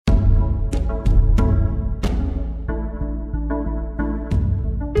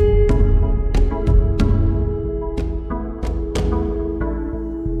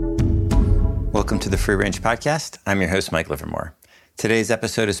the Free Range Podcast. I'm your host, Mike Livermore. Today's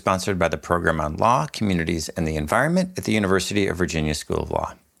episode is sponsored by the Program on Law, Communities, and the Environment at the University of Virginia School of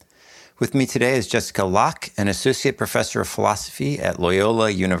Law. With me today is Jess Locke, an associate professor of philosophy at Loyola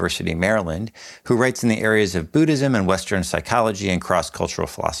University, Maryland, who writes in the areas of Buddhism and Western psychology and cross-cultural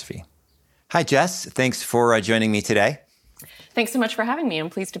philosophy. Hi, Jess. Thanks for joining me today. Thanks so much for having me. I'm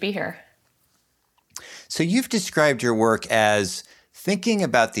pleased to be here. So you've described your work as thinking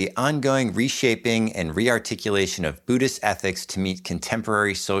about the ongoing reshaping and rearticulation of Buddhist ethics to meet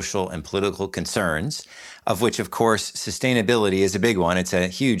contemporary social and political concerns, of which, of course, sustainability is a big one. It's a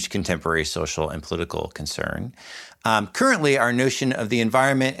huge contemporary social and political concern. Currently, our notion of the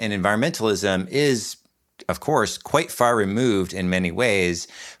environment and environmentalism is, of course, quite far removed in many ways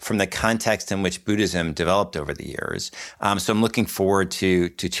from the context in which Buddhism developed over the years. So I'm looking forward to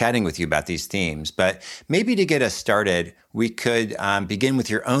chatting with you about these themes. But maybe to get us started, we could begin with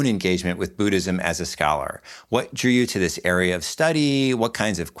your own engagement with Buddhism as a scholar. What drew you to this area of study? What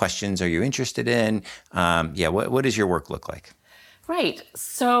kinds of questions are you interested in? What does your work look like? Right.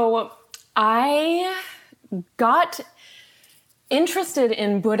 So I got interested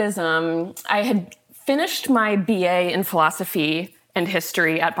in Buddhism. I had finished my BA in philosophy and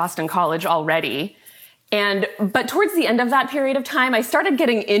history at Boston College already. But towards the end of that period of time, I started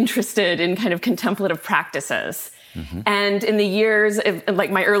getting interested in kind of contemplative practices. Mm-hmm. And in the years,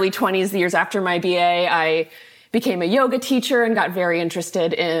 like my early 20s, the years after my BA, I became a yoga teacher and got very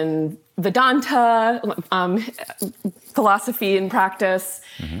interested in Vedanta, philosophy and practice.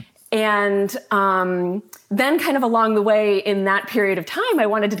 Mm-hmm. And then kind of along the way in that period of time, I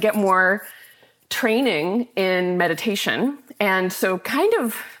wanted to get more training in meditation. And so kind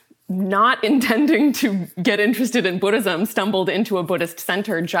of not intending to get interested in Buddhism, stumbled into a Buddhist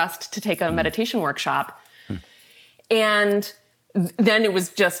center just to take a meditation workshop. And then it was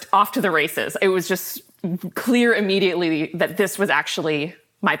just off to the races. It was just clear immediately that this was actually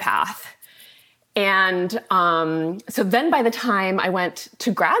my path. And so then by the time I went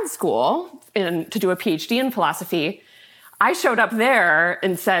to grad school to do a PhD in philosophy, I showed up there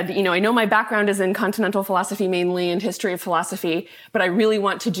and said, I know my background is in continental philosophy mainly and history of philosophy, but I really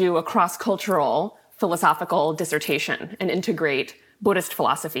want to do a cross-cultural philosophical dissertation and integrate Buddhist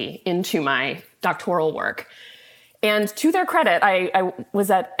philosophy into my doctoral work. And to their credit, I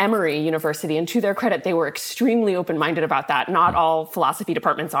was at Emory University, and to their credit, they were extremely open-minded about that. Not all philosophy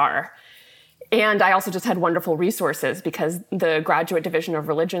departments are. And I also just had wonderful resources because the graduate division of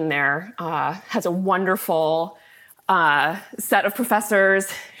religion there has a wonderful set of professors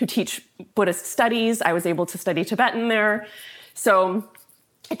who teach Buddhist studies. I was able to study Tibetan there. So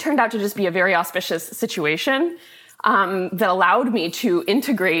it turned out to just be a very auspicious situation that allowed me to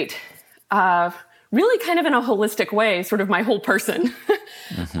integrate really kind of in a holistic way, sort of my whole person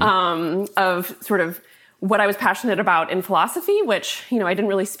mm-hmm. Of sort of what I was passionate about in philosophy, which, I didn't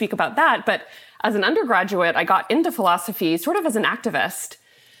really speak about that. But as an undergraduate, I got into philosophy sort of as an activist.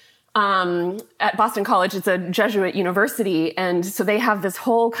 At Boston College, it's a Jesuit university, and so they have this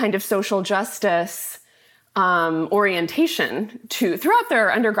whole kind of social justice orientation throughout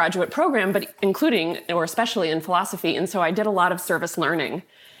their undergraduate program, but including or especially in philosophy. And so I did a lot of service learning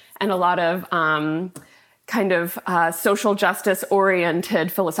and a lot of social justice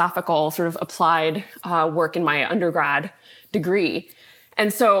oriented philosophical sort of applied work in my undergrad degree.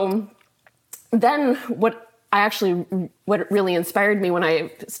 And so then what really inspired me when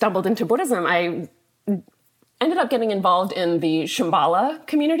I stumbled into Buddhism, I ended up getting involved in the Shambhala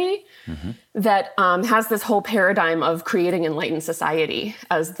community mm-hmm. that has this whole paradigm of creating enlightened society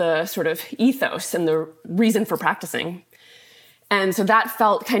as the sort of ethos and the reason for practicing. And so that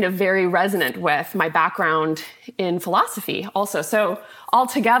felt kind of very resonant with my background in philosophy also. So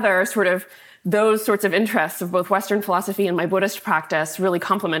altogether, sort of those sorts of interests of both Western philosophy and my Buddhist practice really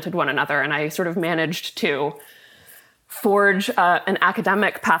complemented one another. And I sort of managed to forge an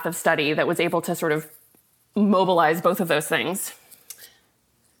academic path of study that was able to sort of mobilize both of those things.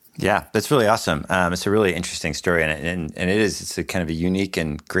 Yeah, that's really awesome. It's a really interesting story, and it's a kind of a unique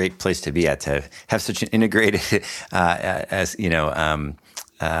and great place to be at, to have such an integrated,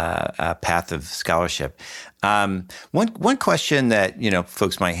 path of scholarship. One question that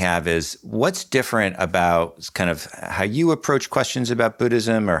folks might have is, what's different about kind of how you approach questions about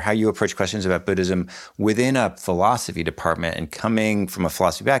Buddhism, or how you approach questions about Buddhism within a philosophy department and coming from a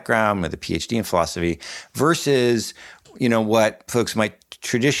philosophy background with a PhD in philosophy versus what folks might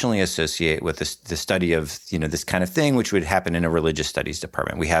traditionally associate with the study of, this kind of thing, which would happen in a religious studies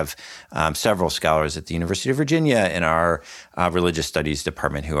department. We have several scholars at the University of Virginia in our religious studies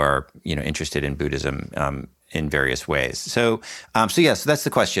department who are, interested in Buddhism in various ways. So that's the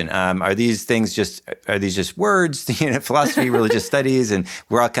question. Are these just words? Philosophy, religious studies, and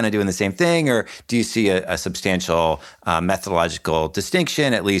we're all kind of doing the same thing, or do you see a substantial methodological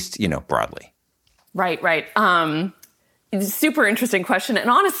distinction, at least broadly? Right. Super interesting question, and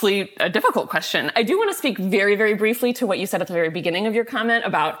honestly, a difficult question. I do want to speak very, very briefly to what you said at the very beginning of your comment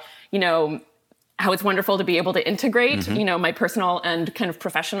about how it's wonderful to be able to integrate my personal and kind of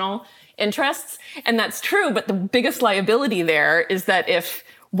professional interests. And that's true, but the biggest liability there is that if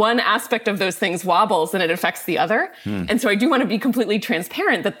one aspect of those things wobbles, then it affects the other. And so I do want to be completely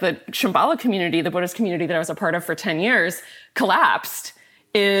transparent that the Shambhala community, the Buddhist community that I was a part of for 10 years, collapsed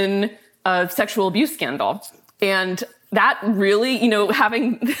in a sexual abuse scandal. And that really,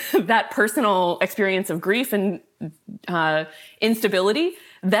 having that personal experience of grief and instability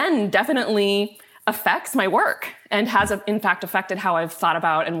then definitely affects my work and has, in fact, affected how I've thought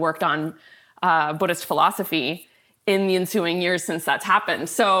about and worked on Buddhist philosophy in the ensuing years since that's happened.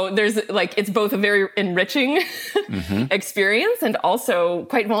 So there's it's both a very enriching experience and also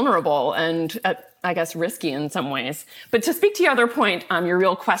quite vulnerable and I guess risky in some ways. But to speak to your other point, your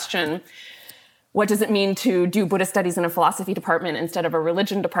real question, what does it mean to do Buddhist studies in a philosophy department instead of a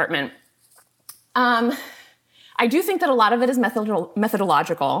religion department? I do think that a lot of it is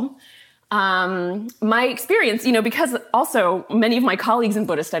methodological. My experience, because also many of my colleagues in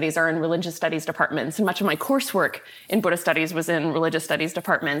Buddhist studies are in religious studies departments, and much of my coursework in Buddhist studies was in religious studies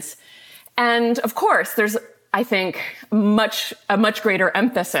departments. And of course, there's, I think, a much greater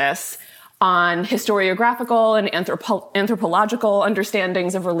emphasis on historiographical and anthropological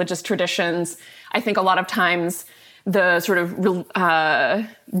understandings of religious traditions. I think a lot of times the sort of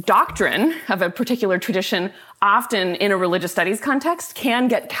doctrine of a particular tradition, often in a religious studies context, can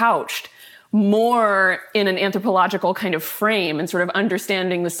get couched more in an anthropological kind of frame and sort of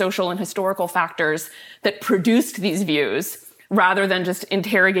understanding the social and historical factors that produced these views, rather than just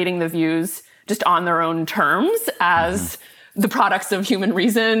interrogating the views just on their own terms as the products of human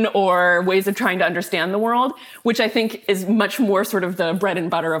reason or ways of trying to understand the world, which I think is much more sort of the bread and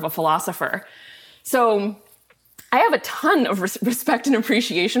butter of a philosopher. So I have a ton of respect and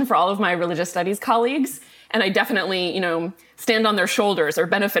appreciation for all of my religious studies colleagues, and I definitely, stand on their shoulders or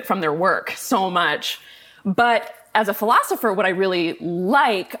benefit from their work so much. But as a philosopher, what I really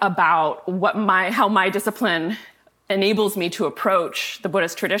like about how my discipline enables me to approach the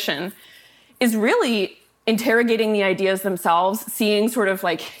Buddhist tradition is really interrogating the ideas themselves, seeing sort of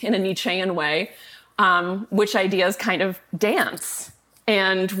like in a Nietzschean way, which ideas kind of dance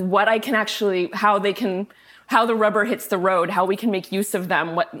and what I can actually, how the rubber hits the road, how we can make use of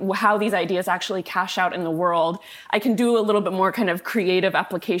them, how these ideas actually cash out in the world. I can do a little bit more kind of creative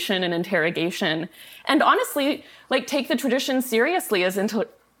application and interrogation. And honestly, take the tradition seriously as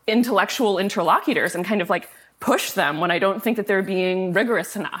intellectual interlocutors and kind of push them when I don't think that they're being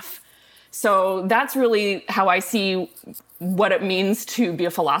rigorous enough. So that's really how I see what it means to be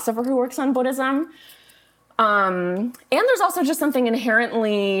a philosopher who works on Buddhism. And there's also just something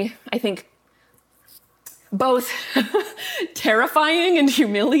inherently, I think, both terrifying and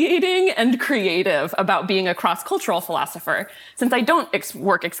humiliating and creative about being a cross-cultural philosopher. Since I don't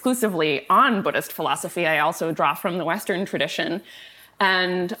work exclusively on Buddhist philosophy, I also draw from the Western tradition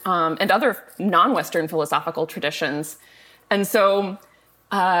and other non-Western philosophical traditions. And so,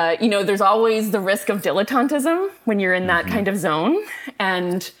 there's always the risk of dilettantism when you're in that kind of zone.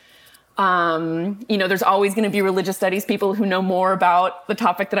 And there's always going to be religious studies people who know more about the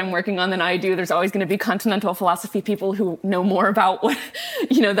topic that I'm working on than I do. There's always going to be continental philosophy people who know more about what,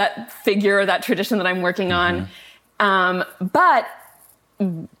 that figure or that tradition that I'm working on. But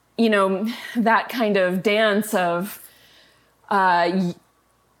that kind of dance of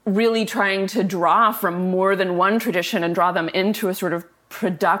really trying to draw from more than one tradition and draw them into a sort of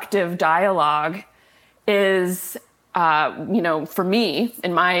productive dialogue is for me,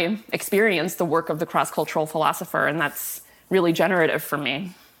 in my experience, the work of the cross-cultural philosopher, and that's really generative for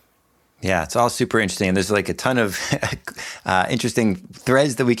me. Yeah, it's all super interesting. And there's a ton of interesting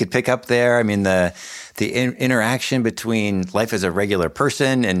threads that we could pick up there. I mean, the interaction between life as a regular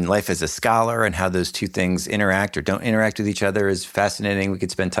person and life as a scholar and how those two things interact or don't interact with each other is fascinating. We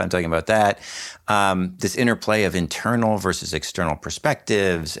could spend time talking about that. This interplay of internal versus external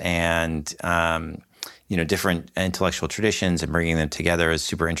perspectives and different intellectual traditions and bringing them together is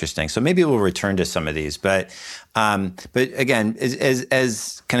super interesting. So maybe we'll return to some of these, but again,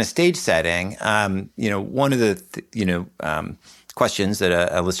 as kind of stage setting, one of the questions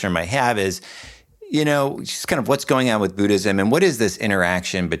that a listener might have is, just kind of what's going on with Buddhism and what is this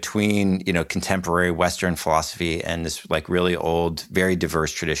interaction between, contemporary Western philosophy and this like really old, very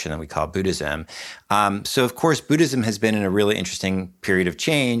diverse tradition that we call Buddhism. So of course, Buddhism has been in a really interesting period of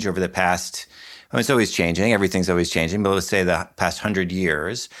change over the past, it's always changing, everything's always changing, but let's say the past 100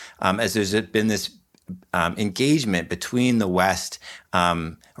 years, as there's been this engagement between the West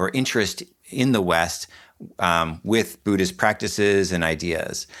or interest in the West with Buddhist practices and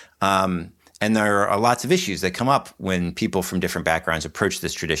ideas. And there are lots of issues that come up when people from different backgrounds approach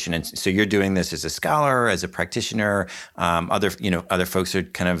this tradition. And so you're doing this as a scholar, as a practitioner. Other folks are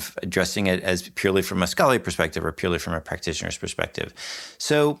kind of addressing it as purely from a scholarly perspective or purely from a practitioner's perspective.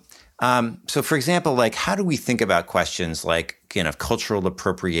 So for example, like how do we think about questions like cultural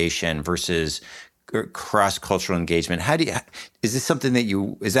appropriation versus cross-cultural engagement? Is this something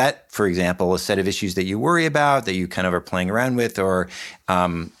is that, for example, a set of issues that you worry about, that you kind of are playing around with, or,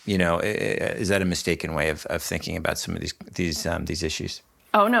 is that a mistaken way of thinking about some of these issues?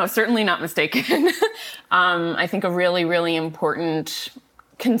 Oh, no, certainly not mistaken. I think a really, really important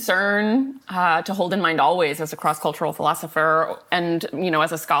concern to hold in mind always as a cross-cultural philosopher and,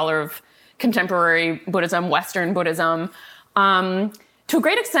 as a scholar of contemporary Buddhism, Western Buddhism, to a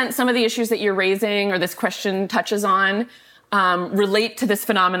great extent, some of the issues that you're raising or this question touches on relate to this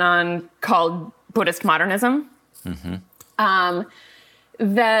phenomenon called Buddhist modernism. Mm-hmm.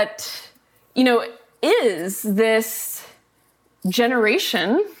 That, is this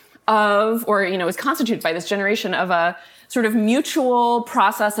generation of, or, is constituted by this generation of a sort of mutual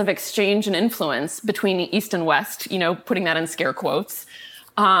process of exchange and influence between East and West, putting that in scare quotes,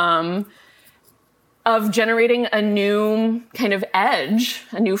 of generating a new kind of edge,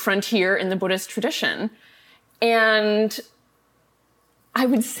 a new frontier in the Buddhist tradition. And I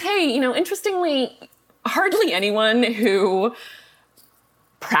would say, interestingly, hardly anyone who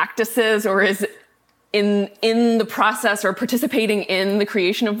practices or is in the process or participating in the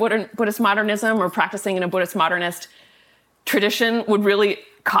creation of Buddhist modernism or practicing in a Buddhist modernist tradition would really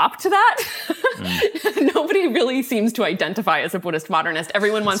cop to that. Nobody really seems to identify as a Buddhist modernist.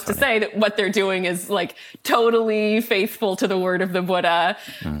 Everyone wants to say that what they're doing is like totally faithful to the word of the Buddha.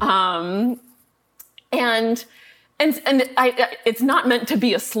 And it's not meant to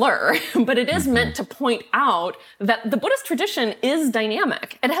be a slur, but it is meant to point out that the Buddhist tradition is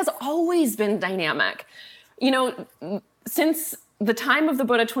dynamic. It has always been dynamic. Since the time of the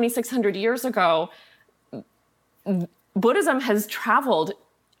Buddha 2,600 years ago, Buddhism has traveled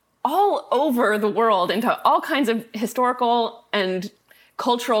all over the world into all kinds of historical and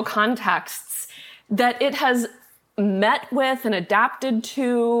cultural contexts that it has met with and adapted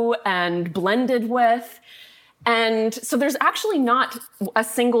to and blended with. And so there's actually not a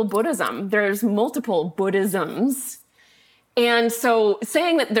single Buddhism. There's multiple Buddhisms. And so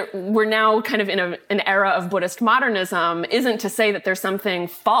saying that we're now kind of in an era of Buddhist modernism isn't to say that there's something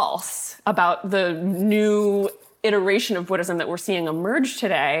false about the new iteration of Buddhism that we're seeing emerge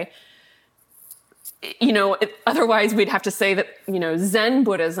today. Otherwise we'd have to say that, Zen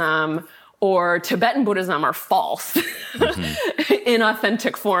Buddhism or Tibetan Buddhism are false,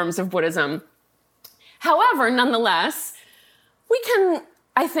 inauthentic forms of Buddhism. However, nonetheless, we can,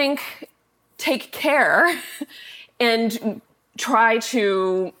 I think, take care and try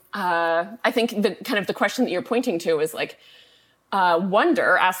to, I think the question that you're pointing to is like,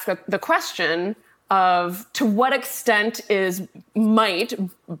 ask the question of to what extent might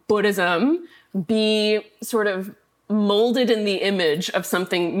Buddhism be sort of molded in the image of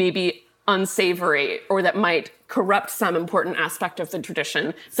something maybe unsavory or that might corrupt some important aspect of the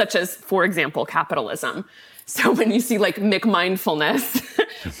tradition, such as, for example, capitalism. So when you see like McMindfulness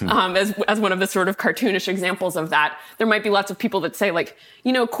as one of the sort of cartoonish examples of that, there might be lots of people that say like,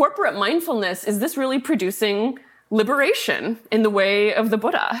 corporate mindfulness, is this really producing liberation in the way of the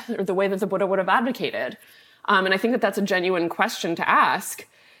Buddha or the way that the Buddha would have advocated? And I think that that's a genuine question to ask.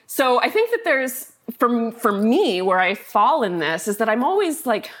 So I think that there's, for me, where I fall in this is that I'm always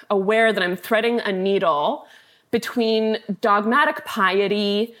like aware that I'm threading a needle between dogmatic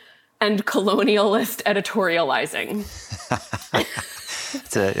piety and colonialist editorializing.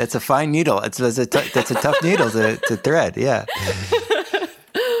 That's a fine needle. That's a tough needle to thread. Yeah.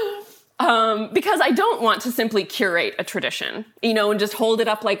 Because I don't want to simply curate a tradition, and just hold it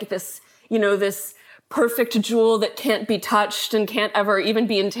up like this, this perfect jewel that can't be touched and can't ever even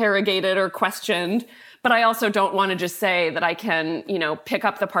be interrogated or questioned. But I also don't want to just say that I can, pick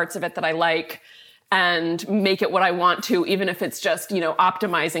up the parts of it that I like and make it what I want to, even if it's just,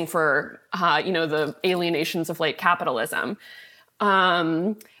 optimizing for, the alienations of late capitalism.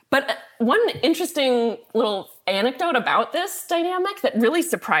 But one interesting little anecdote about this dynamic that really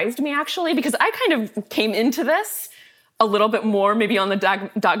surprised me, actually, because I kind of came into this a little bit more maybe on the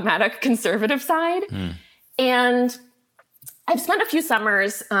dogmatic conservative side. And I've spent a few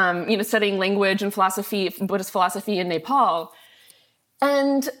summers, studying language and philosophy, Buddhist philosophy in Nepal.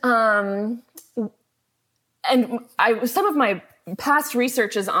 And some of my past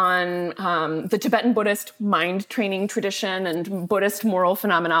research is on the Tibetan Buddhist mind training tradition and Buddhist moral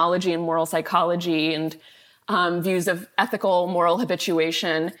phenomenology and moral psychology and views of ethical moral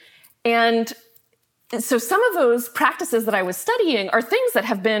habituation. And so some of those practices that I was studying are things that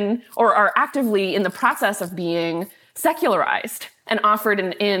have been or are actively in the process of being secularized and offered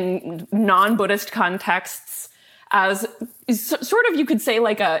in non-Buddhist contexts as sort of, you could say,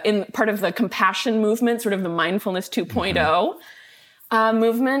 like in part of the compassion movement, sort of the mindfulness 2.0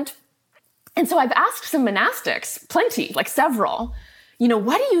 movement. And so I've asked some monastics, plenty, like several,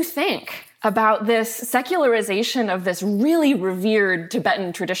 what do you think about this secularization of this really revered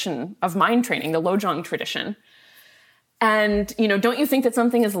Tibetan tradition of mind training, the Lojong tradition? And, don't you think that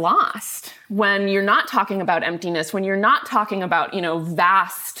something is lost when you're not talking about emptiness, when you're not talking about,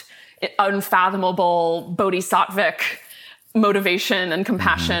 vast, unfathomable bodhisattvic motivation and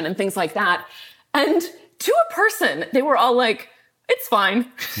compassion and things like that? And to a person, they were all like, it's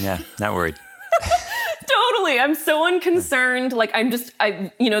fine. Yeah, not worried. Totally. I'm so unconcerned. Like,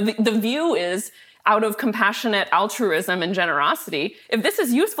 the view is out of compassionate altruism and generosity. If this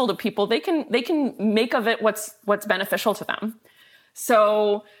is useful to people, they can make of it what's beneficial to them.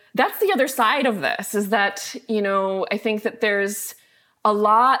 So that's the other side of this, is that, I think that there's a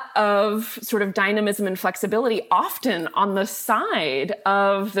lot of sort of dynamism and flexibility often on the side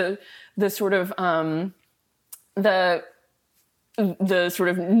of the sort of, the sort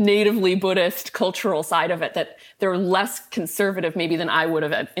of natively Buddhist cultural side of it, that they're less conservative maybe than I would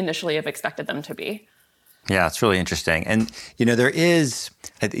have initially have expected them to be. Yeah, it's really interesting. And, there is,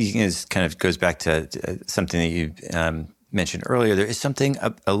 I think this kind of goes back to something that you mentioned earlier. There is something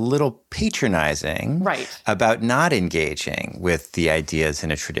a little patronizing about not engaging with the ideas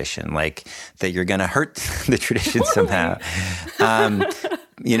in a tradition, like that you're going to hurt the tradition somehow.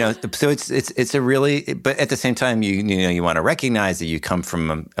 So it's a really, but at the same time, you want to recognize that you come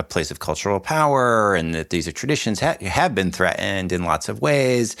from a place of cultural power and that these are traditions have been threatened in lots of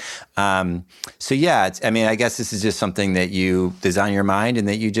ways. So yeah, I guess this is just something that is on your mind and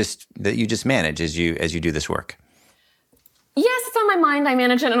that you just manage as you do this work. Yes, it's on my mind. I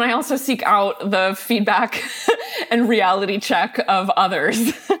manage it, and I also seek out the feedback and reality check of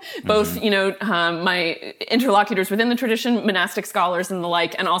others, both, my interlocutors within the tradition, monastic scholars and the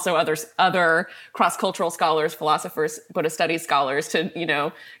like, and also other cross-cultural scholars, philosophers, Buddhist studies scholars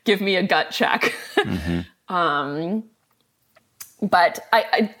to, give me a gut check. But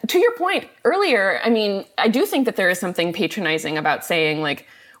I, to your point earlier, I do think that there is something patronizing about saying, like,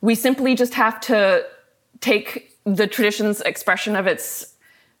 we simply just have to take the tradition's expression of its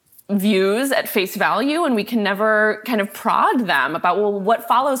views at face value, and we can never kind of prod them about, well, what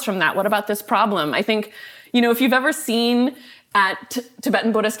follows from that? What about this problem? I think, if you've ever seen at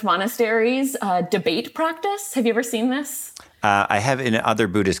Tibetan Buddhist monasteries debate practice, have you ever seen this? I have in other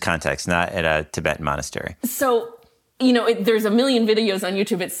Buddhist contexts, not at a Tibetan monastery. So, there's a million videos on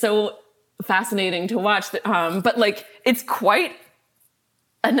YouTube. It's so fascinating to watch. But it's quite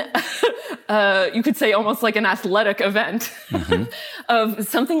you could say almost like an athletic event of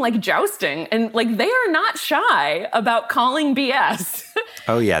something like jousting. And they are not shy about calling BS.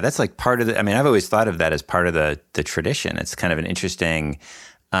 Oh yeah, that's like part of I've always thought of that as part of the tradition. It's kind of an interesting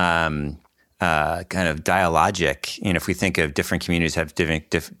kind of dialogic. If we think of different communities have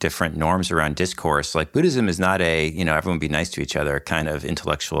different norms around discourse, like Buddhism is not everyone be nice to each other kind of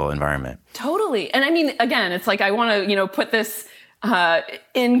intellectual environment. Totally. And again, it's like I want to, put this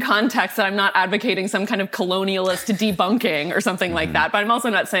in context that I'm not advocating some kind of colonialist debunking or something like that. But I'm also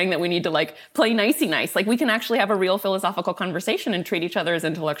not saying that we need to play nicey nice. We can actually have a real philosophical conversation and treat each other as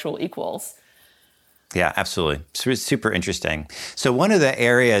intellectual equals. Yeah, absolutely. It's super interesting. So one of the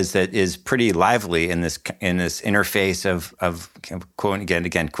areas that is pretty lively in this interface of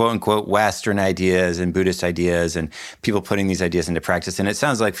quote unquote Western ideas and Buddhist ideas and people putting these ideas into practice. And it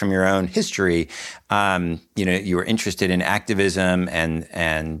sounds like from your own history, you were interested in activism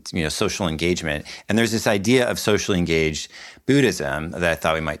and social engagement. And there's this idea of socially engaged Buddhism that I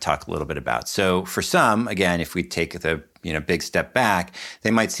thought we might talk a little bit about. So for some, again, if we take the big step back,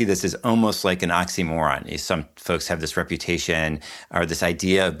 they might see this as almost like an oxymoron. Some folks have this reputation or this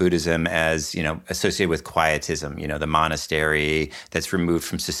idea of Buddhism as, associated with quietism, the monastery that's removed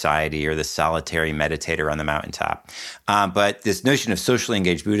from society or the solitary meditator on the mountaintop. But this notion of socially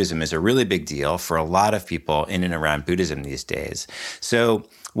engaged Buddhism is a really big deal for a lot of people in and around Buddhism these days. So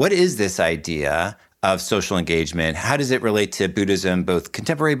what is this idea of social engagement? How does it relate to Buddhism, both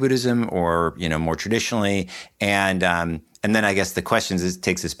contemporary Buddhism or, more traditionally? And then I guess the question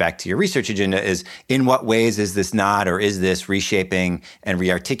takes us back to your research agenda is, in what ways is this not, or is this reshaping and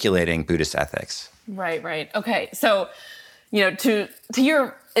rearticulating Buddhist ethics? Right. Okay. So, to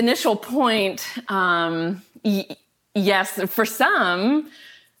your initial point, yes, for some,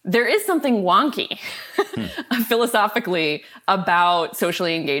 there is something wonky philosophically about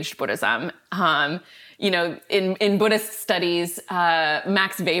socially engaged Buddhism. In Buddhist studies,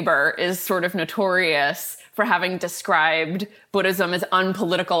 Max Weber is sort of notorious for having described Buddhism as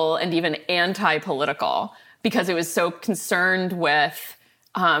unpolitical and even anti-political because it was so concerned with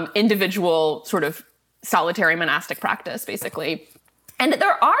individual sort of solitary monastic practice, basically. And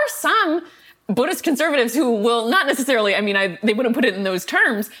there are some Buddhist conservatives who will not necessarily, they wouldn't put it in those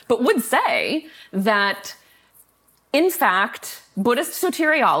terms, but would say that, in fact, Buddhist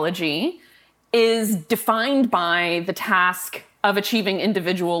soteriology is defined by the task of achieving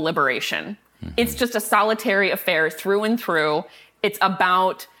individual liberation. Mm-hmm. It's just a solitary affair through and through. It's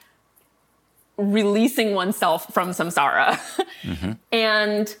about releasing oneself from samsara. Mm-hmm.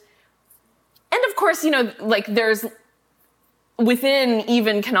 And of course, there's within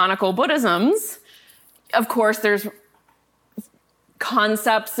even canonical Buddhisms, of course, there's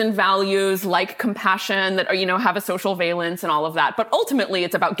concepts and values like compassion that are, have a social valence and all of that. But ultimately,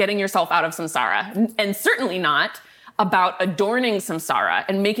 it's about getting yourself out of samsara, and certainly not about adorning samsara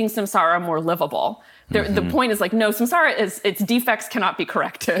and making samsara more livable. Mm-hmm. The point is no, samsara its defects cannot be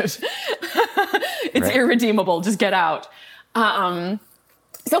corrected. It's right. Irredeemable. Just get out.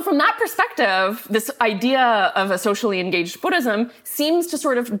 So from that perspective, this idea of a socially engaged Buddhism seems to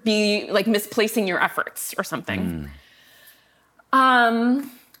sort of be like misplacing your efforts or something.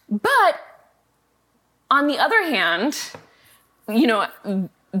 But on the other hand,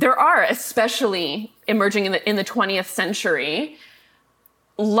 there are, especially emerging in the 20th century,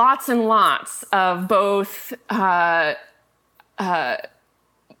 lots and lots of both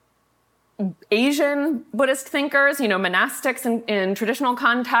Asian Buddhist thinkers, monastics in traditional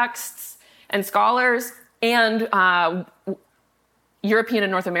contexts and scholars, and European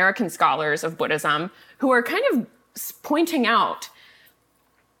and North American scholars of Buddhism who are kind of pointing out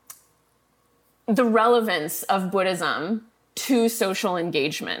the relevance of Buddhism to social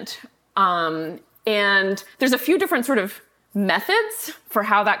engagement. And there's a few different sort of methods for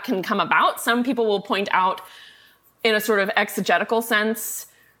how that can come about. Some people will point out, in a sort of exegetical sense,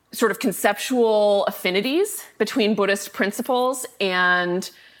 sort of conceptual affinities between Buddhist principles and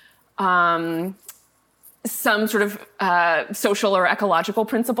some sort of social or ecological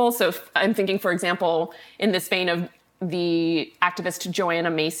principles. So I'm thinking, for example, in this vein of the activist Joanna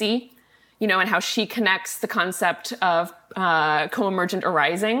Macy, and how she connects the concept of co-emergent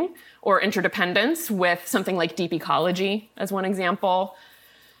arising or interdependence with something like deep ecology as one example.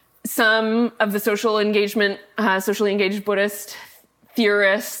 Some of the socially engaged Buddhist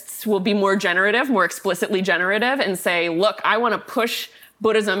theorists will be more generative, more explicitly generative, and say, look, I want to push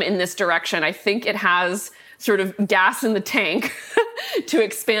Buddhism in this direction. I think it has sort of gas in the tank to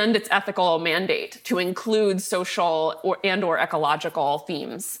expand its ethical mandate to include social or ecological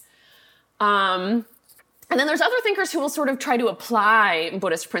themes. And then there's other thinkers who will sort of try to apply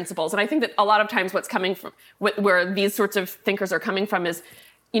Buddhist principles. And I think that a lot of times what's coming from, where these sorts of thinkers are coming from is,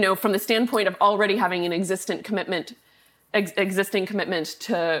 from the standpoint of already having an existing commitment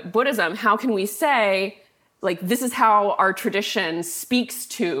to Buddhism, how can we say, this is how our tradition speaks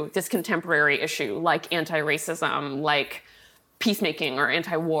to this contemporary issue, like anti-racism, like peacemaking or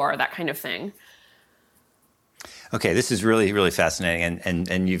anti-war, that kind of thing. Okay, this is really, really fascinating,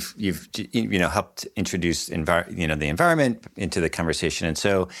 and you've helped introduce the environment into the conversation, and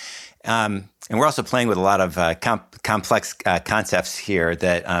so and we're also playing with a lot of complex concepts here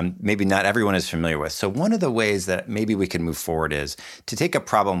that maybe not everyone is familiar with. So one of the ways that maybe we can move forward is to take a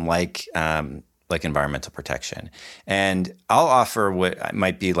problem like environmental protection, and I'll offer what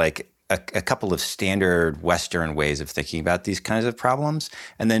might be like a couple of standard Western ways of thinking about these kinds of problems,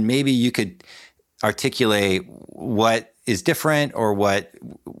 and then maybe you could articulate what is different or what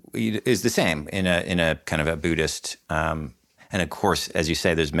is the same in a kind of a Buddhist. And of course, as you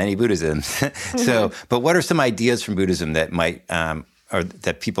say, there's many Buddhisms. So, but what are some ideas from Buddhism that might or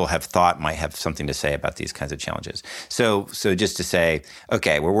that people have thought might have something to say about these kinds of challenges. So just to say,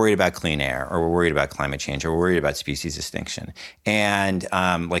 okay, we're worried about clean air, or we're worried about climate change, or we're worried about species extinction. And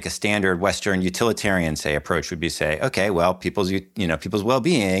like a standard Western utilitarian, say, approach would be say, okay, well, people's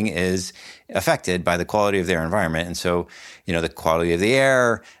well-being is affected by the quality of their environment. And so, the quality of the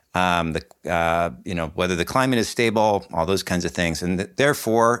air, whether the climate is stable, all those kinds of things. And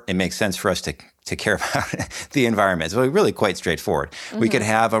therefore, it makes sense for us to care about the environment. It's really quite straightforward. Mm-hmm. We could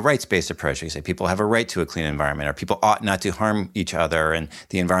have a rights-based approach. We say people have a right to a clean environment, or people ought not to harm each other, and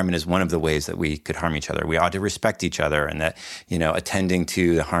the environment is one of the ways that we could harm each other. We ought to respect each other, and that, attending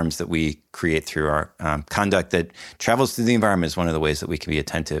to the harms that we create through our conduct that travels through the environment is one of the ways that we can be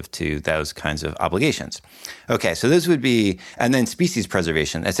attentive to those kinds of obligations. Okay, so those would be, and then species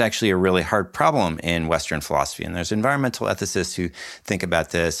preservation. That's actually a really hard problem in Western philosophy, and there's environmental ethicists who think about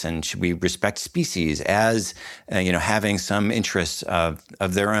this, and should we respect species as, having some interests of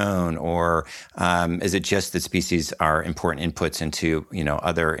their own, or is it just that species are important inputs into,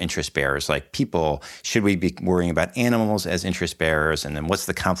 other interest bearers like people? Should we be worrying about animals as interest bearers? And then what's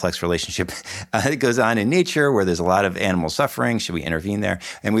the complex relationship that goes on in nature where there's a lot of animal suffering? Should we intervene there?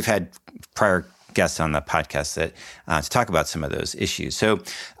 And we've had prior guests on the podcast that to talk about some of those issues. So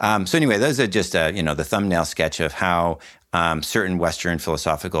anyway, those are just the thumbnail sketch of how certain Western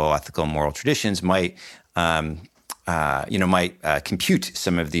philosophical, ethical, moral traditions might compute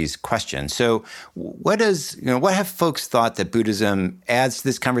some of these questions. So what have folks thought that Buddhism adds to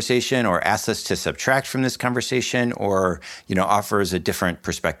this conversation, or asks us to subtract from this conversation, or, offers a different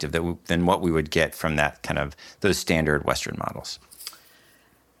perspective than what we would get from that kind of those standard Western models?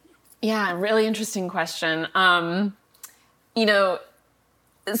 Yeah, really interesting question.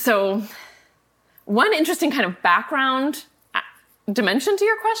 So one interesting kind of background dimension to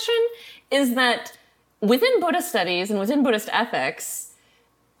your question is that within Buddhist studies and within Buddhist ethics,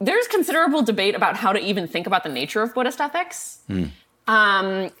 there's considerable debate about how to even think about the nature of Buddhist ethics.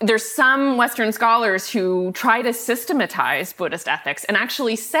 There's some Western scholars who try to systematize Buddhist ethics and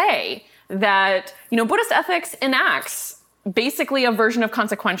actually say that, Buddhist ethics enacts basically a version of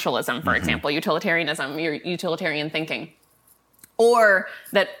consequentialism, for example, utilitarianism, utilitarian thinking, or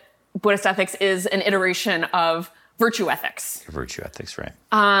that Buddhist ethics is an iteration of virtue ethics. Virtue ethics, right.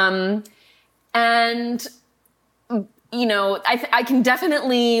 And, I can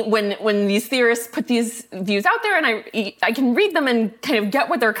definitely, when these theorists put these views out there, and I can read them and kind of get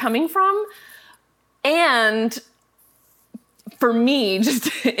what they're coming from. And for me,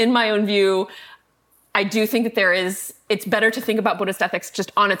 just in my own view, I do think that it's better to think about Buddhist ethics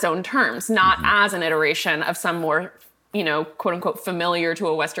just on its own terms, not as an iteration of some more, quote unquote, familiar to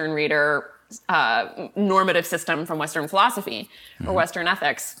a Western reader normative system from Western philosophy or Western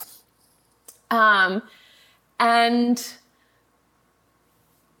ethics. And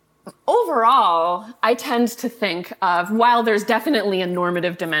overall, I tend to think of, while there's definitely a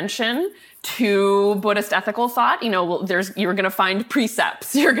normative dimension to Buddhist ethical thought, you're going to find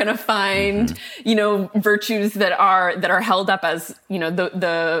precepts, you're going to find, virtues that are held up as,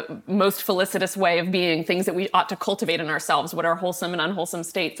 the most felicitous way of being, things that we ought to cultivate in ourselves, what are wholesome and unwholesome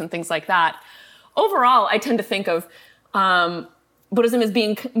states and things like that. Overall, I tend to think of Buddhism as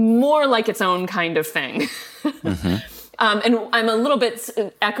being more like its own kind of thing. And I'm a little bit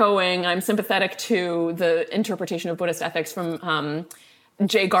I'm sympathetic to the interpretation of Buddhist ethics from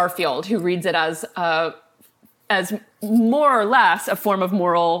J. Garfield, who reads it as more or less a form of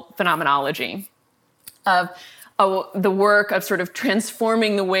moral phenomenology, of the work of sort of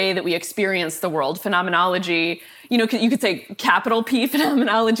transforming the way that we experience the world. Phenomenology, you could say capital P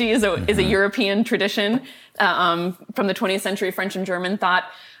phenomenology is a European tradition from the 20th century French and German thought,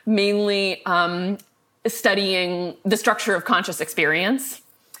 mainly studying the structure of conscious experience.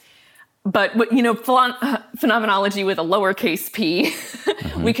 But phenomenology with a lowercase p,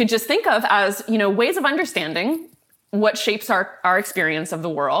 we could just think of as, ways of understanding what shapes our experience of the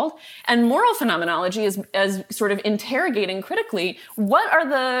world. And moral phenomenology is as sort of interrogating critically, what are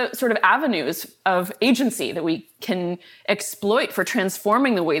the sort of avenues of agency that we can exploit for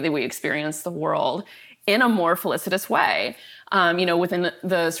transforming the way that we experience the world in a more felicitous way, within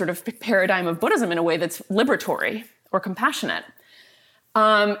the sort of paradigm of Buddhism in a way that's liberatory or compassionate.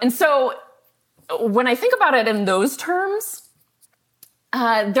 And so when I think about it in those terms,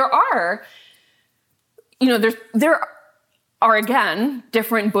 there are again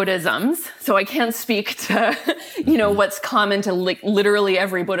different Buddhisms. So I can't speak to, what's common to literally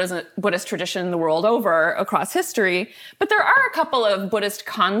every Buddhist tradition the world over across history. But there are a couple of Buddhist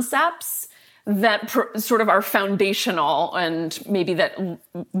concepts that sort of are foundational and maybe that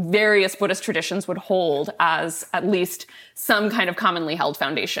various Buddhist traditions would hold as at least some kind of commonly held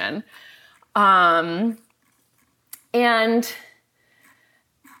foundation. And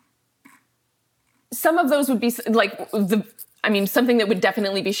some of those would be like something that would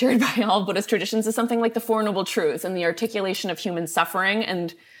definitely be shared by all Buddhist traditions is something like the Four Noble Truths and the articulation of human suffering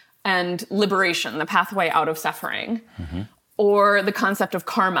and liberation, the pathway out of suffering, or the concept of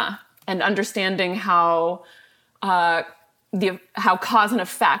karma and understanding how cause and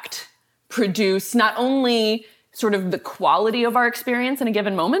effect produce not only sort of the quality of our experience in a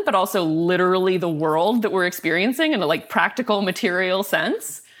given moment, but also literally the world that we're experiencing in a like practical, material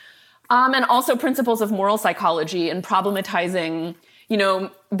sense. And also principles of moral psychology and problematizing,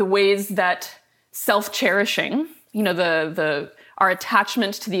 the ways that self-cherishing, our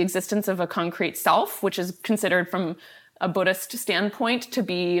attachment to the existence of a concrete self, which is considered from a Buddhist standpoint to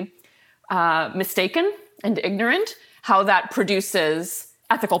be mistaken and ignorant, how that produces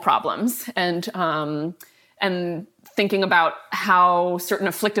ethical problems, and thinking about how certain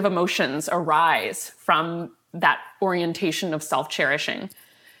afflictive emotions arise from that orientation of self-cherishing.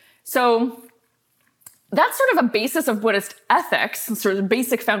 So that's sort of a basis of Buddhist ethics, sort of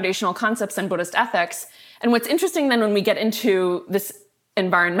basic foundational concepts in Buddhist ethics. And what's interesting then when we get into this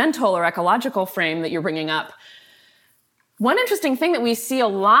environmental or ecological frame that you're bringing up, one interesting thing that we see a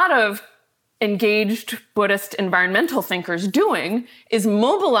lot of engaged Buddhist environmental thinkers doing is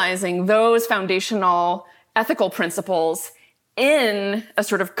mobilizing those foundational ethical principles in a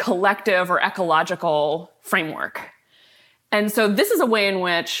sort of collective or ecological framework. And so this is a way in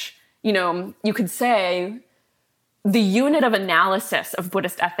which, you could say the unit of analysis of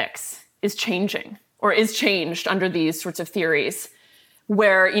Buddhist ethics is changing or is changed under these sorts of theories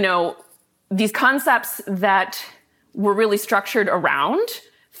where, these concepts that were really structured around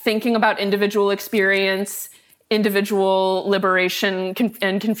thinking about individual experience, individual liberation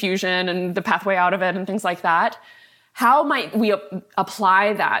and confusion and the pathway out of it and things like that. How might we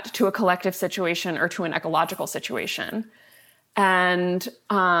apply that to a collective situation or to an ecological situation? And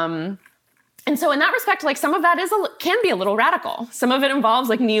so in that respect, like some of that can be a little radical. Some of it involves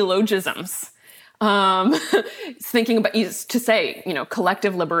like neologisms. Thinking about, to say,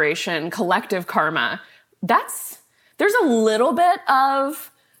 collective liberation, collective karma. There's a little bit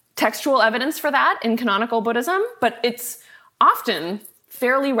of textual evidence for that in canonical Buddhism, but it's often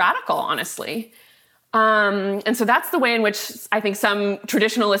fairly radical, honestly. And so that's the way in which I think some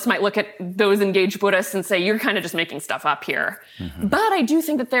traditionalists might look at those engaged Buddhists and say, you're kind of just making stuff up here. But I do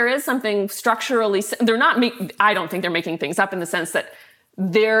think that there is something structurally, I don't think they're making things up in the sense that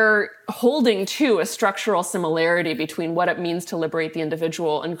they're holding to a structural similarity between what it means to liberate the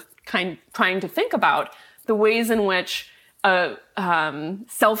individual and trying to think about the ways in which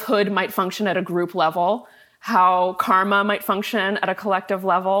selfhood might function at a group level, how karma might function at a collective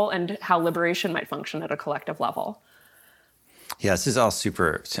level, and how liberation might function at a collective level. Yeah, this is all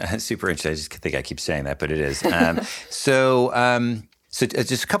super, super interesting. I just think I keep saying that, but it is. So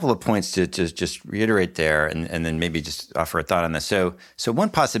just a couple of points to just reiterate there, and then maybe just offer a thought on this. So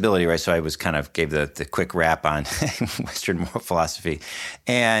one possibility, right? So I was kind of gave the quick wrap on Western moral philosophy,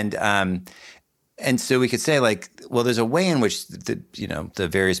 and so we could say, like, well, there's a way in which the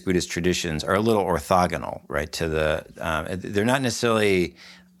various Buddhist traditions are a little orthogonal, right? To they're not necessarily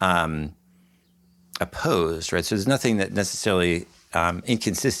opposed, right? So there's nothing that necessarily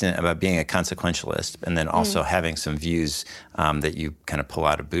inconsistent about being a consequentialist, and then also having some views that you kind of pull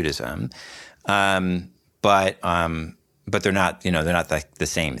out of Buddhism, but they're not, they're not like the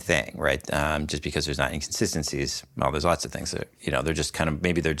same thing, right? Just because there's not inconsistencies. Well, there's lots of things that, they're just kind of,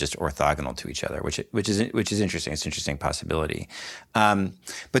 maybe they're just orthogonal to each other, which is interesting. It's an interesting possibility.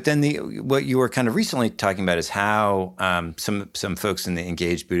 But then what you were kind of recently talking about is how some folks in the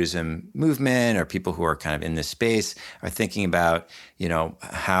engaged Buddhism movement, or people who are kind of in this space, are thinking about,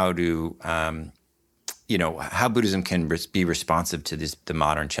 how Buddhism can be responsive to the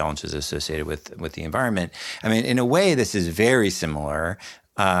modern challenges associated with the environment. I mean, in a way, this is very similar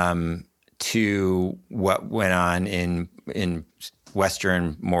to what went on in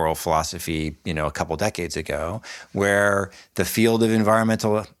Western moral philosophy, a couple decades ago, where the field of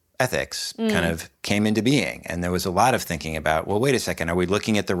environmental ethics kind of came into being. And there was a lot of thinking about, well, wait a second, are we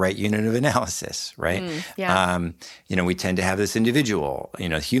looking at the right unit of analysis, right? We tend to have this individual,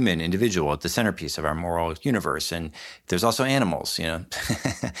 human individual at the centerpiece of our moral universe. And there's also animals,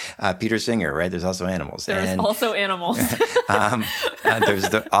 Peter Singer, right? There's also animals. There's also animals. There's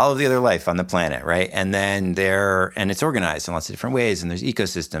all of the other life on the planet, right? And then and it's organized in lots of different ways, and there's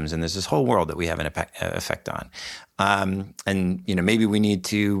ecosystems, and there's this whole world that we have an effect on. And maybe we need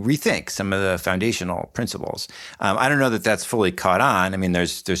to rethink some of the foundational principles. I don't know that that's fully caught on. I mean,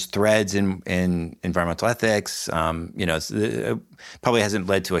 there's threads in environmental ethics. It probably hasn't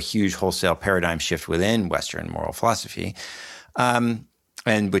led to a huge wholesale paradigm shift within Western moral philosophy, and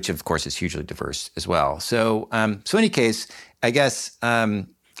which of course is hugely diverse as well. So in any case, I guess.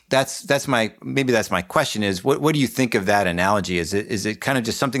 That's my question is, what do you think of that analogy? Is it kind of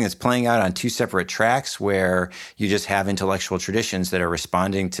just something that's playing out on two separate tracks where you just have intellectual traditions that are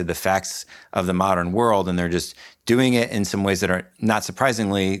responding to the facts of the modern world, and they're just doing it in some ways that are not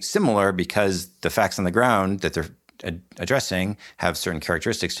surprisingly similar because the facts on the ground that they're addressing have certain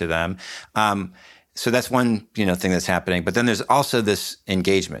characteristics to them? So that's one thing that's happening. But then there's also this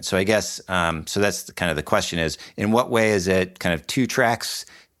engagement. So I guess so that's kind of the question is, in what way is it kind of two tracks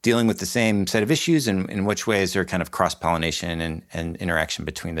dealing with the same set of issues, and in which way is there kind of cross-pollination and interaction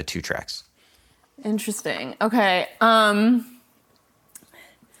between the two tracks? Interesting. Okay.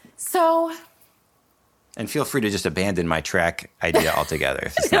 So... And feel free to just abandon my track idea altogether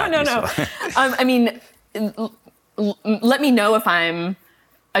if it's not useful. Let me know if I'm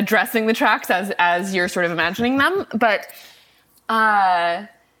addressing the tracks as you're sort of imagining them. But, so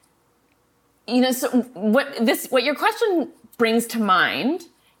what your question brings to mind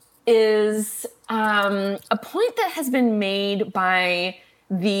is a point that has been made by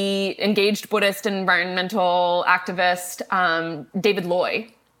the engaged Buddhist environmental activist David Loy,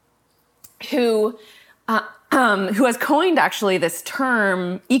 who has coined actually this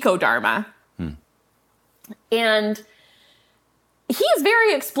term eco-dharma. And he is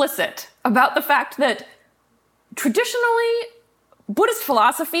very explicit about the fact that traditionally Buddhist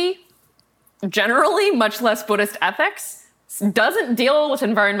philosophy, generally, much less Buddhist ethics, doesn't deal with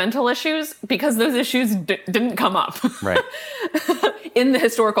environmental issues because those issues didn't come up right. in the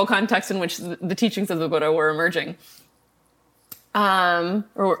historical context in which the teachings of the Buddha were emerging or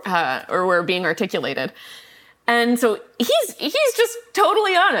were being articulated. And so he's just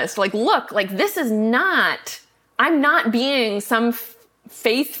totally honest. Like, look, like this is not, I'm not being some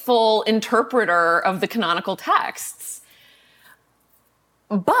faithful interpreter of the canonical texts,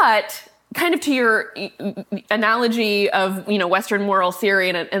 but kind of to your analogy of, Western moral theory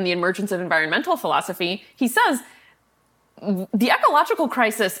and the emergence of environmental philosophy, he says, the ecological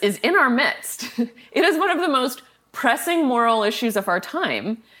crisis is in our midst. It is one of the most pressing moral issues of our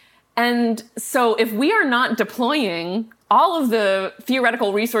time. And so if we are not deploying all of the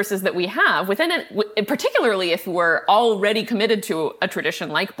theoretical resources that we have within it, particularly if we're already committed to a tradition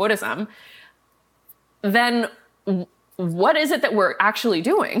like Buddhism, then what is it that we're actually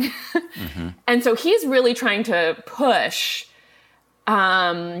doing? Mm-hmm. And so he's really trying to push,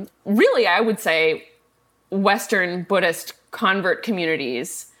 really, I would say, Western Buddhist convert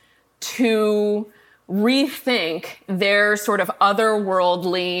communities to rethink their sort of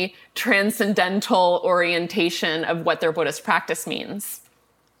otherworldly, transcendental orientation of what their Buddhist practice means.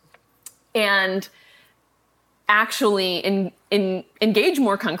 And actually engage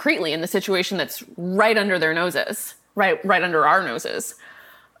more concretely in the situation that's right under their noses. Right under our noses.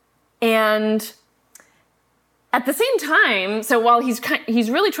 And at the same time, so while he's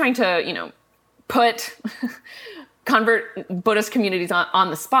really trying to, put convert Buddhist communities on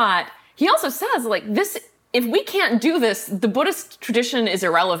the spot, he also says, like, this, if we can't do this, the Buddhist tradition is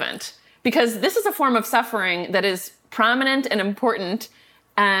irrelevant, because this is a form of suffering that is prominent and important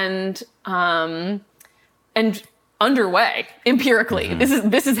and underway empirically. Mm-hmm.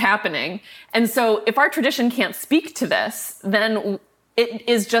 This is happening. And so if our tradition can't speak to this, then it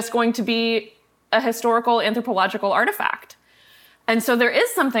is just going to be a historical anthropological artifact. And so there is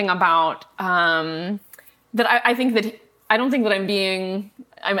something about that I think that I don't think that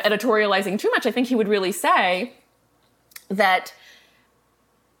I'm editorializing too much. I think he would really say that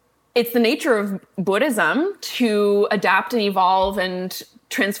it's the nature of Buddhism to adapt and evolve and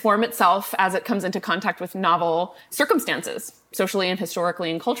transform itself as it comes into contact with novel circumstances, socially and historically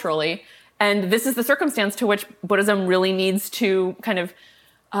and culturally. And this is the circumstance to which Buddhism really needs to kind of,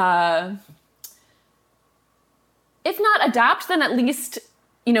 if not adapt, then at least,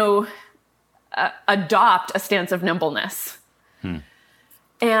 adopt a stance of nimbleness.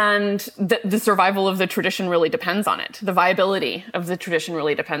 And the survival of the tradition really depends on it. The viability of the tradition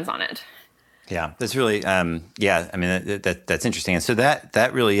really depends on it. Yeah, that's really, I mean, that's interesting. And so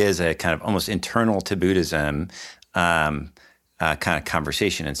that really is a kind of almost internal to Buddhism kind of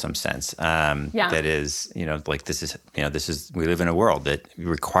conversation in some sense. That is, like this is, we live in a world that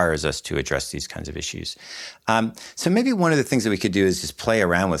requires us to address these kinds of issues. So maybe one of the things that we could do is just play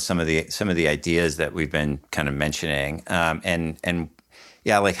around with some of the ideas that we've been kind of mentioning,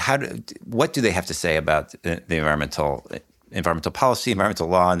 like what do they have to say about the environmental policy, environmental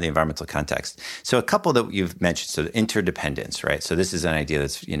law, and the environmental context. So a couple that you've mentioned, so the interdependence, right? So this is an idea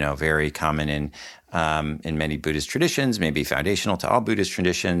that's, very common in many Buddhist traditions, maybe foundational to all Buddhist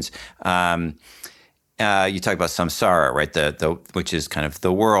traditions. You talk about samsara, right? Which is kind of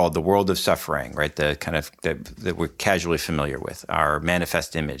the world of suffering, right? The kind of that we're casually familiar with. Our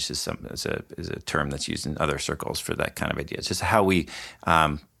manifest image is a term that's used in other circles for that kind of idea. It's just how we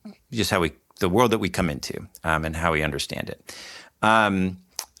the world that we come into and how we understand it.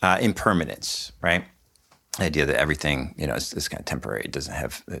 Impermanence, right? The idea that everything, is kind of temporary. It doesn't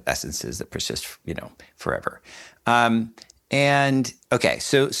have essences that persist, forever. And okay,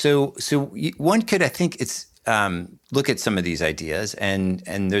 so one could, I think, it's look at some of these ideas, and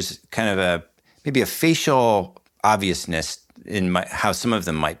there's kind of maybe a facial obviousness in how some of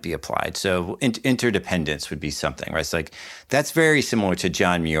them might be applied. So interdependence would be something, right? It's like that's very similar to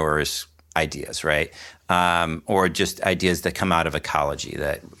John Muir's ideas, right? Or just ideas that come out of ecology,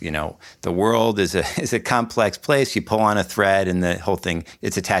 that, the world is a complex place. You pull on a thread and the whole thing,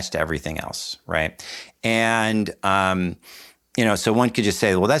 it's attached to everything else, right? And, so one could just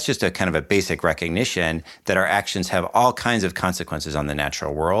say, well, that's just a kind of a basic recognition that our actions have all kinds of consequences on the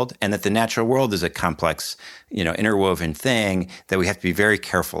natural world, and that the natural world is a complex, interwoven thing that we have to be very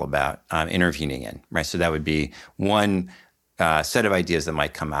careful about intervening in, right? So that would be one set of ideas that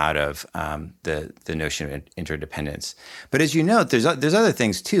might come out of the notion of interdependence. But as you note, there's other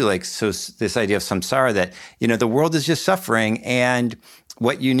things too, like this idea of samsara, that the world is just suffering, and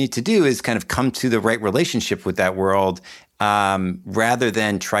what you need to do is kind of come to the right relationship with that world, rather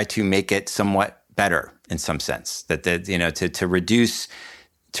than try to make it somewhat better in some sense. That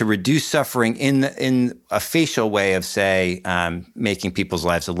to reduce suffering in a facial way of, say, making people's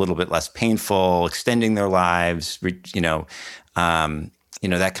lives a little bit less painful, extending their lives, that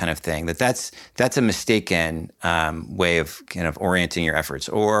kind of thing. That's a mistaken way of kind of orienting your efforts.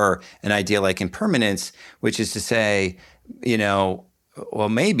 Or an idea like impermanence, which is to say, well,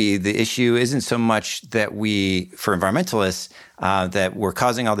 maybe the issue isn't so much that for environmentalists, that we're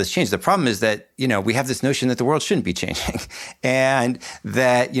causing all this change. The problem is that, we have this notion that the world shouldn't be changing, and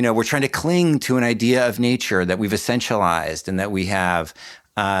that, we're trying to cling to an idea of nature that we've essentialized, and that we have,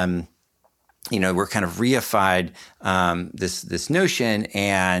 we're kind of reified this notion,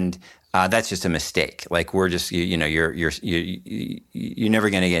 and that's just a mistake. Like, we're just, you're never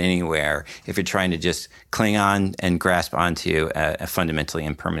going to get anywhere if you're trying to just cling on and grasp onto a fundamentally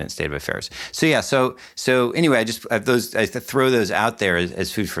impermanent state of affairs. So yeah, so anyway, I throw those out there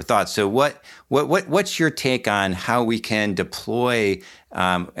as food for thought. So what's your take on how we can deploy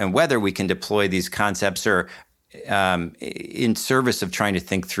and whether we can deploy these concepts, or in service of trying to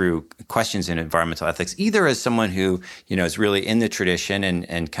think through questions in environmental ethics, either as someone who, is really in the tradition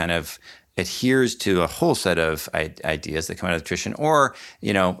and kind of adheres to a whole set of ideas that come out of the tradition, or,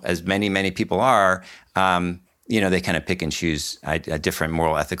 as many people are, they kind of pick and choose different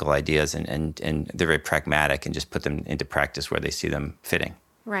moral, ethical ideas, and they're very pragmatic and just put them into practice where they see them fitting.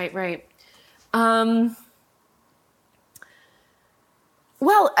 Right.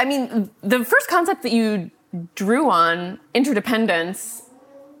 Well, I mean, the first concept that you drew on, interdependence,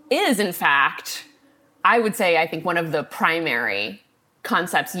 is in fact, I would say, I think, one of the primary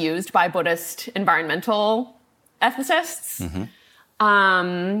concepts used by Buddhist environmental ethicists.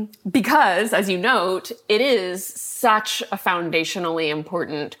 Mm-hmm. Because, as you note, it is such a foundationally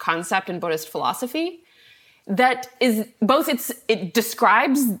important concept in Buddhist philosophy that is both, it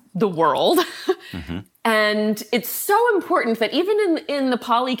describes the world, mm-hmm. and it's so important that even in the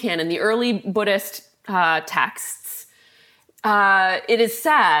Pali Canon, the early Buddhist texts, it is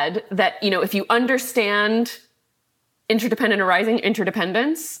said that, if you understand interdependent arising,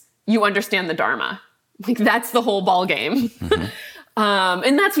 interdependence, you understand the Dharma. Like, that's the whole ball game. Mm-hmm.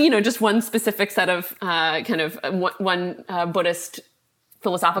 And that's, just one specific set of one Buddhist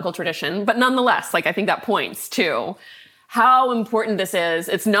philosophical tradition. But nonetheless, I think that points to how important this is.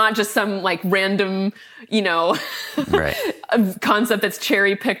 It's not just some random, right. concept that's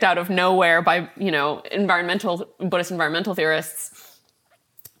cherry picked out of nowhere by, Buddhist environmental theorists.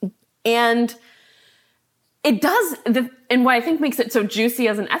 And it does, and what I think makes it so juicy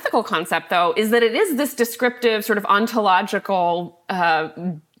as an ethical concept, though, is that it is this descriptive sort of ontological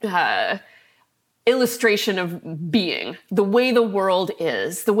illustration of being, the way the world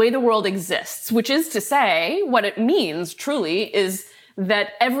is, the way the world exists, which is to say, what it means truly is that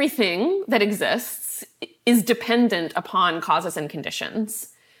everything that exists is dependent upon causes and conditions.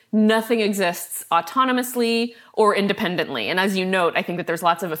 Nothing exists autonomously or independently. And as you note, I think that there's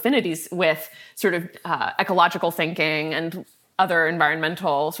lots of affinities with sort of ecological thinking and other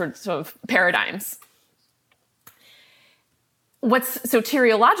environmental sorts of paradigms. What's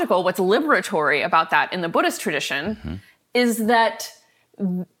soteriological, what's liberatory about that in the Buddhist tradition is that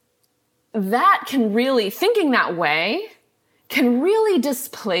that can really, thinking that way, can really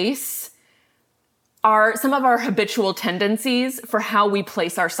displace some of our habitual tendencies for how we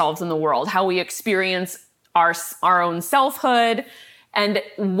place ourselves in the world, how we experience our own selfhood and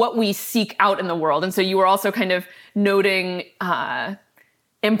what we seek out in the world. And so you were also kind of noting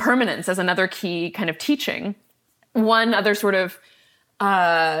impermanence as another key kind of teaching. One other sort of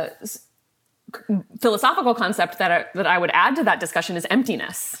philosophical concept that I would add to that discussion is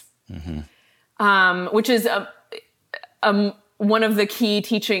emptiness, which is one of the key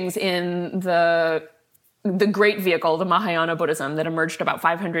teachings in the great vehicle, the Mahayana Buddhism, that emerged about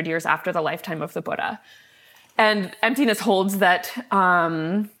 500 years after the lifetime of the Buddha. And emptiness holds that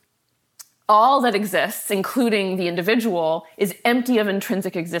all that exists, including the individual, is empty of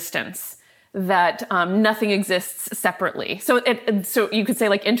intrinsic existence, that nothing exists separately. So you could say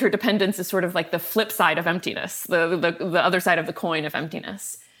like interdependence is sort of like the flip side of emptiness, the other side of the coin of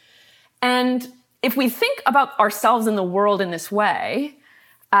emptiness. And if we think about ourselves in the world in this way,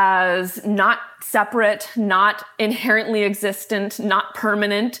 as not separate, not inherently existent, not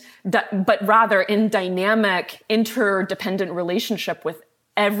permanent, but rather in dynamic, interdependent relationship with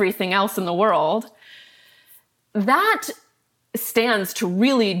everything else in the world, that stands to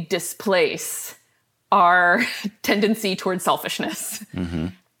really displace our tendency towards selfishness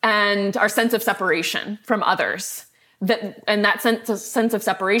and our sense of separation from others. That sense of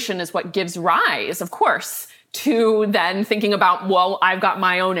separation is what gives rise, of course, to then thinking about, well, I've got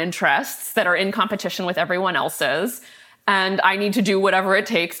my own interests that are in competition with everyone else's, and I need to do whatever it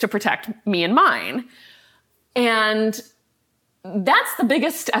takes to protect me and mine. And that's the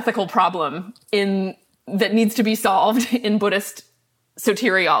biggest ethical problem that needs to be solved in Buddhist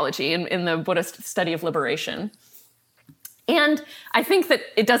soteriology, in the Buddhist study of liberation. And I think that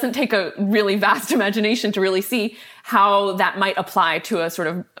it doesn't take a really vast imagination to really see how that might apply to a sort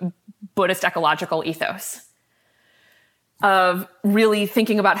of Buddhist ecological ethos of really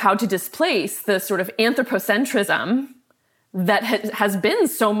thinking about how to displace the sort of anthropocentrism that has been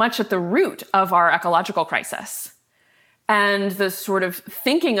so much at the root of our ecological crisis, and the sort of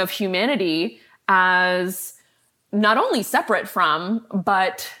thinking of humanity as not only separate from,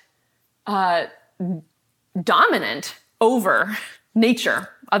 but dominant over nature,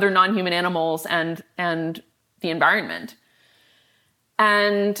 other non-human animals, and the environment.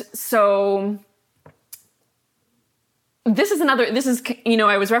 And so this is,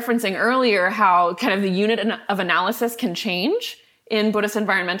 I was referencing earlier how kind of the unit of analysis can change in Buddhist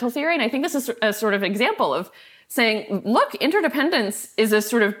environmental theory. And I think this is a sort of example of saying, look, interdependence is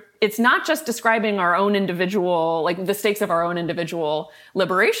it's not just describing our own individual, like the stakes of our own individual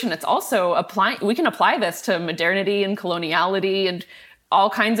liberation. It's also we can apply this to modernity and coloniality and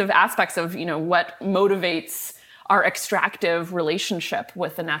all kinds of aspects of, what motivates our extractive relationship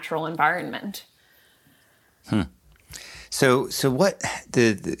with the natural environment. So what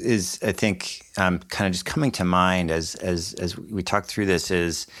is, I think, kind of just coming to mind as we talk through this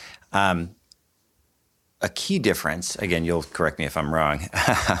is a key difference. Again, you'll correct me if I'm wrong,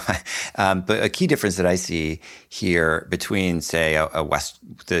 but a key difference that I see here between, say,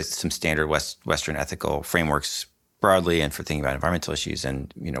 some standard Western ethical frameworks broadly, and for thinking about environmental issues,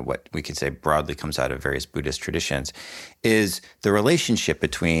 and what we can say broadly comes out of various Buddhist traditions, is the relationship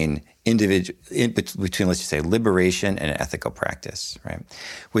between let's just say liberation and ethical practice, right?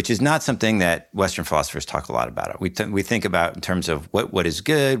 Which is not something that Western philosophers talk a lot about. We think about in terms of what is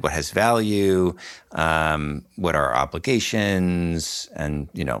good, what has value, what are our obligations, and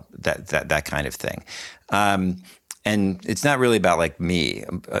that kind of thing. And it's not really about like me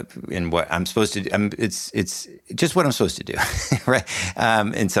and what I'm supposed to do. It's just what I'm supposed to do, right?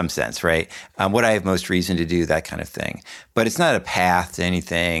 In some sense, right? What I have most reason to do, that kind of thing. But it's not a path to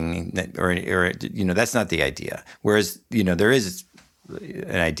anything, or that's not the idea. Whereas there is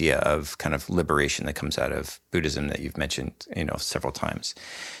an idea of kind of liberation that comes out of Buddhism that you've mentioned several times.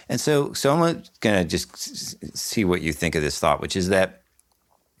 And so I'm going to just see what you think of this thought, which is that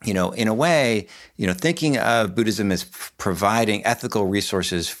in a way, thinking of Buddhism as providing ethical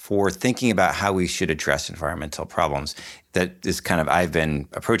resources for thinking about how we should address environmental problems. That is kind of, I've been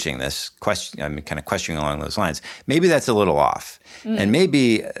approaching this question, I'm kind of questioning along those lines. Maybe that's a little off. And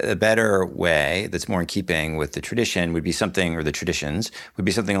maybe a better way that's more in keeping with the tradition would be something, or the traditions, would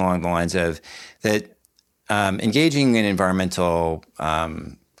be something along the lines of that engaging in environmental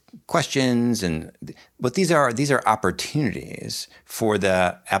questions, but these are opportunities for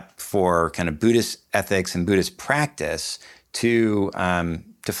kind of Buddhist ethics and Buddhist practice to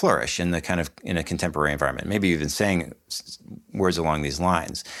flourish in a contemporary environment. Maybe even saying words along these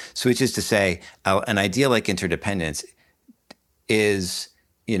lines. So which is to say, an idea like interdependence is,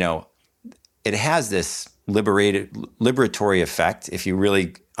 it has this liberatory effect if you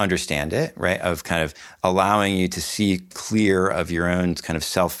really understand it, right? Of kind of allowing you to see clear of your own kind of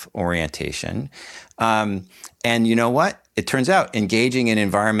self-orientation. And you know what? It turns out engaging in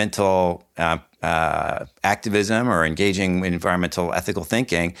environmental activism or engaging in environmental ethical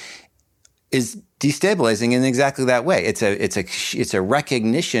thinking is destabilizing in exactly that way. It's a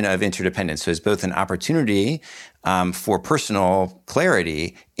recognition of interdependence. So it's both an opportunity for personal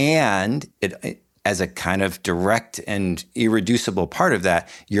clarity, and it as a kind of direct and irreducible part of that,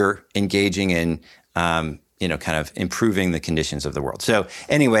 you're engaging in, kind of improving the conditions of the world. So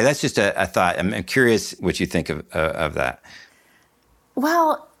anyway, that's just a thought. I'm curious what you think of that.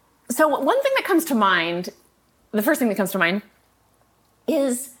 Well, so one thing that comes to mind, the first thing that comes to mind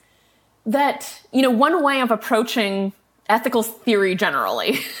is that, one way of approaching ethical theory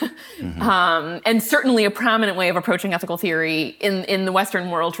generally, and certainly a prominent way of approaching ethical theory in the Western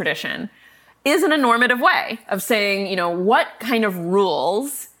moral tradition, is in a normative way of saying, what kind of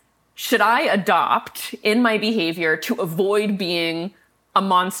rules should I adopt in my behavior to avoid being a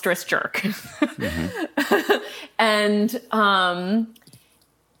monstrous jerk? And I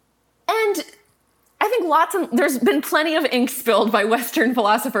think there's been plenty of ink spilled by Western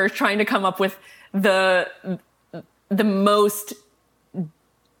philosophers trying to come up with the most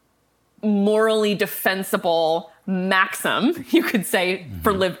morally defensible maxim, you could say,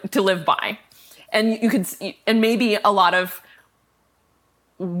 to live by. And maybe a lot of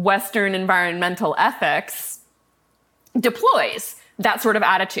Western environmental ethics deploys that sort of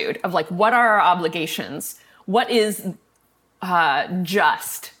attitude of like, what are our obligations? What is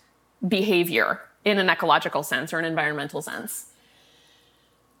just behavior in an ecological sense or an environmental sense?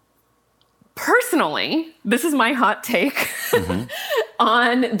 Personally, this is my hot take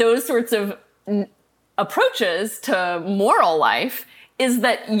on those sorts of approaches to moral life, is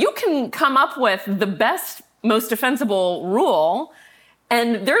that you can come up with the best, most defensible rule,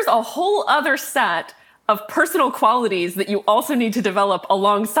 and there's a whole other set of personal qualities that you also need to develop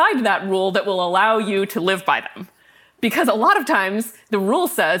alongside that rule that will allow you to live by them. Because a lot of times the rule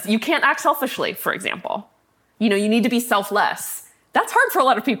says you can't act selfishly, for example. You need to be selfless. That's hard for a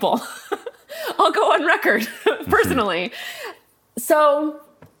lot of people. I'll go on record personally. So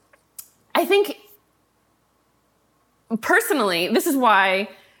I think personally, this is why,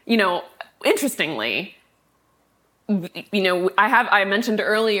 interestingly, I mentioned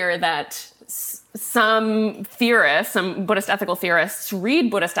earlier that some Buddhist ethical theorists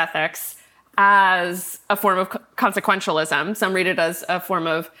read Buddhist ethics as a form of consequentialism. Some read it as a form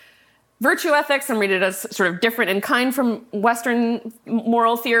of virtue ethics. Some read it as sort of different in kind from Western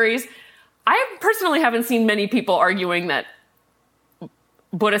moral theories. I personally haven't seen many people arguing that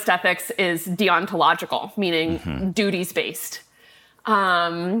Buddhist ethics is deontological, meaning duties-based.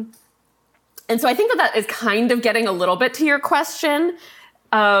 And so I think that is kind of getting a little bit to your question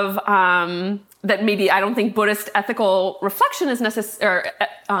of that maybe I don't think Buddhist ethical reflection is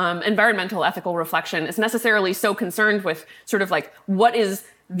environmental ethical reflection is necessarily so concerned with sort of like what is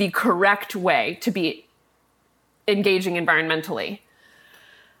the correct way to be engaging environmentally,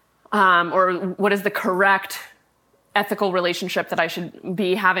 or what is the correct ethical relationship that I should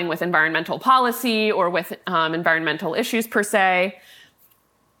be having with environmental policy or with environmental issues per se.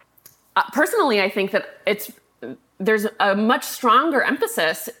 Personally, I think that there's a much stronger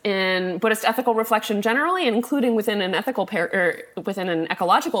emphasis in Buddhist ethical reflection generally, including within an within an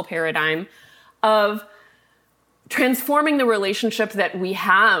ecological paradigm, of transforming the relationship that we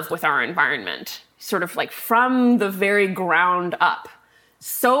have with our environment, sort of like from the very ground up,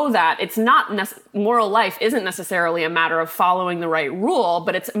 so that it's not moral life isn't necessarily a matter of following the right rule,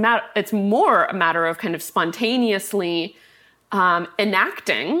 but it's more a matter of kind of spontaneously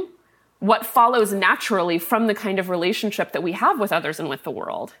enacting what follows naturally from the kind of relationship that we have with others and with the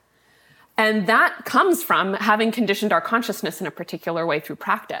world. And that comes from having conditioned our consciousness in a particular way through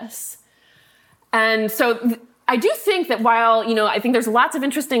practice. And so I do think that while, I think there's lots of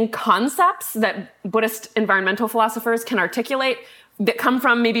interesting concepts that Buddhist environmental philosophers can articulate that come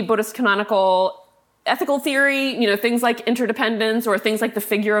from maybe Buddhist canonical ethical theory, things like interdependence or things like the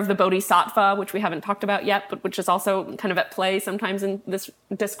figure of the bodhisattva, which we haven't talked about yet, but which is also kind of at play sometimes in this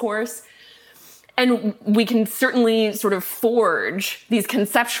discourse. And we can certainly sort of forge these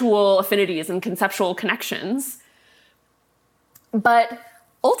conceptual affinities and conceptual connections. But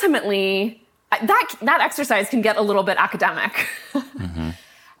ultimately, that exercise can get a little bit academic. Mm-hmm.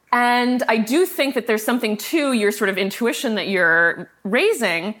 And I do think that there's something to your sort of intuition that you're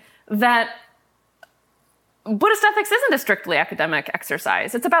raising, that Buddhist ethics isn't a strictly academic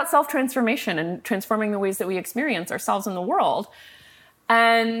exercise. It's about self-transformation and transforming the ways that we experience ourselves in the world.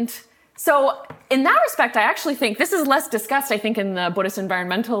 And so in that respect, I actually think this is less discussed, I think, in the Buddhist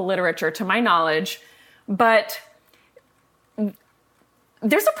environmental literature, to my knowledge, but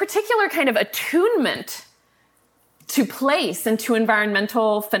there's a particular kind of attunement to place and to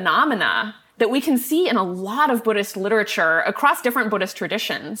environmental phenomena that we can see in a lot of Buddhist literature across different Buddhist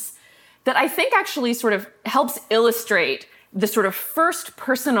traditions that I think actually sort of helps illustrate the sort of first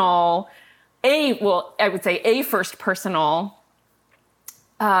personal, first personal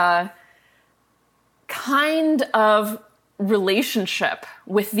kind of relationship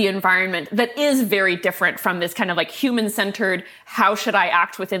with the environment that is very different from this kind of like human-centered, how should I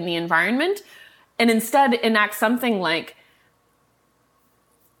act within the environment? And instead enact something like,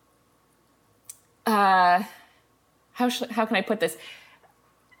 how can I put this?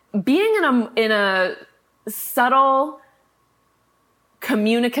 Being in a subtle,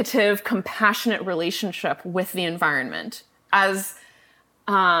 communicative, compassionate relationship with the environment as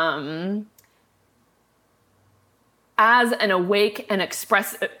an awake and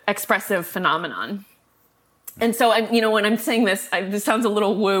expressive phenomenon. And so, when I'm saying this, this sounds a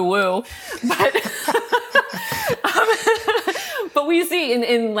little woo-woo, but but we see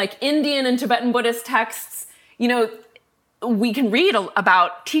in like Indian and Tibetan Buddhist texts, we can read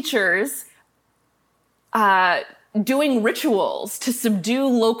about teachers doing rituals to subdue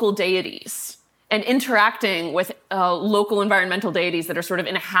local deities and interacting with local environmental deities that are sort of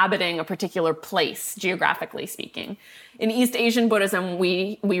inhabiting a particular place, geographically speaking. In East Asian Buddhism,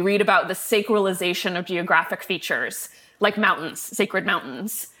 we read about the sacralization of geographic features, like mountains, sacred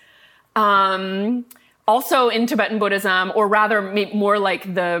mountains. Also in Tibetan Buddhism, or rather more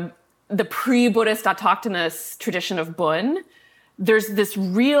like the pre-Buddhist autochthonous tradition of Bön, there's this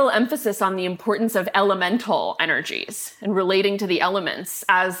real emphasis on the importance of elemental energies and relating to the elements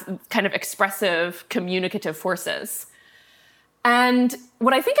as kind of expressive, communicative forces. And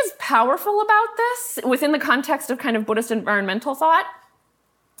what I think is powerful about this, within the context of kind of Buddhist environmental thought,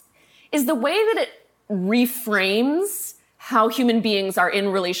 is the way that it reframes how human beings are in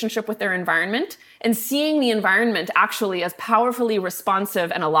relationship with their environment and seeing the environment actually as powerfully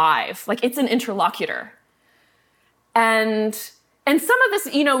responsive and alive. Like it's an interlocutor. And some of this,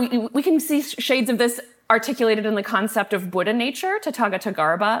 we can see shades of this articulated in the concept of Buddha nature,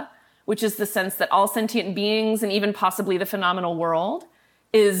 Tathagata, which is the sense that all sentient beings and even possibly the phenomenal world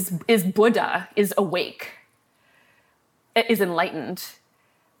is Buddha, is awake, is enlightened.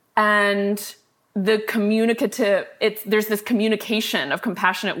 And there's this communication of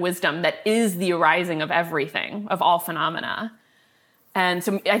compassionate wisdom that is the arising of everything, of all phenomena. And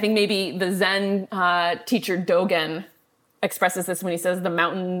so I think maybe the Zen teacher Dogen expresses this when he says the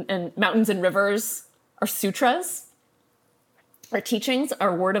mountains and rivers are sutras, are teachings,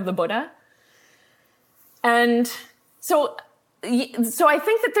 are word of the Buddha. And so I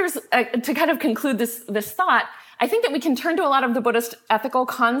think that there's, to kind of conclude this thought, I think that we can turn to a lot of the Buddhist ethical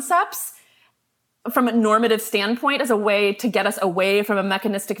concepts from a normative standpoint as a way to get us away from a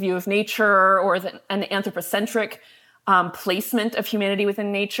mechanistic view of nature or an anthropocentric placement of humanity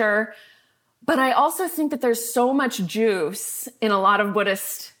within nature. But I also think that there's so much juice in a lot of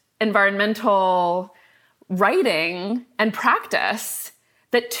Buddhist environmental writing and practice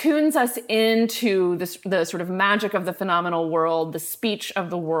that tunes us into the sort of magic of the phenomenal world, the speech of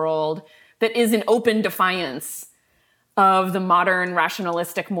the world, that is in open defiance of the modern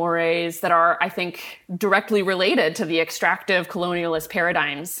rationalistic mores that are, I think, directly related to the extractive colonialist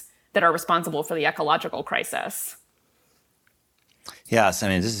paradigms that are responsible for the ecological crisis. Yes, I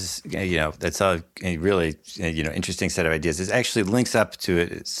mean, this is, that's a really, interesting set of ideas. It actually links up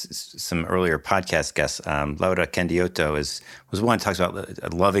to some earlier podcast guests. Laura Candioto was one who talks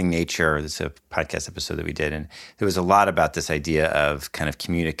about loving nature. It's a podcast episode that we did. And there was a lot about this idea of kind of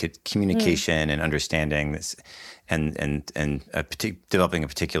communication and understanding this and developing a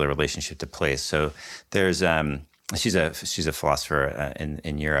particular relationship to place. So there's, she's a philosopher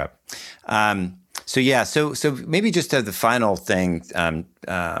in Europe. So maybe just the final thing.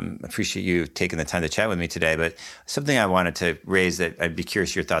 Appreciate you taking the time to chat with me today. But something I wanted to raise that I'd be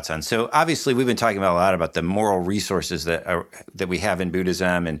curious your thoughts on. So obviously, we've been talking about a lot about the moral resources that we have in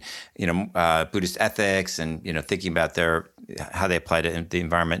Buddhism, and Buddhist ethics, and thinking about how they apply to the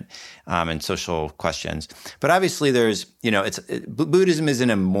environment and social questions. But obviously, there's Buddhism isn't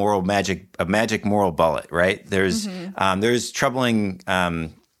a magic moral bullet, right? There's troubling.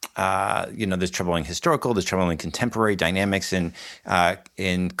 There's troubling historical, there's troubling contemporary dynamics in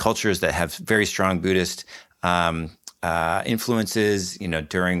cultures that have very strong Buddhist influences.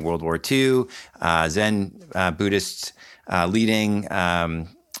 During World War II, Zen Buddhists leading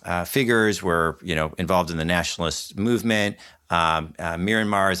figures were involved in the nationalist movement.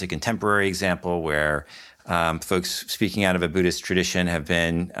 Myanmar is a contemporary example where folks speaking out of a Buddhist tradition have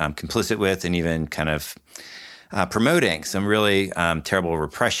been complicit with and even kind of promoting some really terrible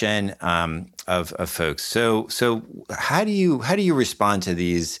repression of folks. So how do you respond to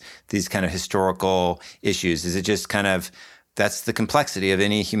these kind of historical issues? Is it just kind of that's the complexity of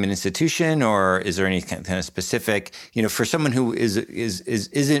any human institution, or is there any kind of specific, for someone who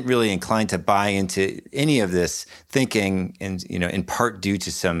isn't really inclined to buy into any of this thinking, and in part due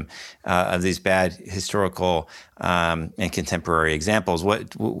to some of these bad historical and contemporary examples?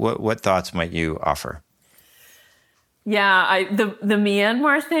 What thoughts might you offer? Yeah, the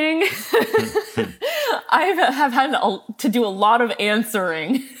Myanmar thing, I have had to do a lot of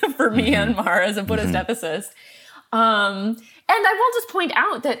answering for Myanmar as a Buddhist ethicist. And I will just point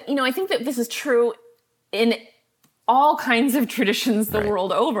out that, I think that this is true in all kinds of traditions the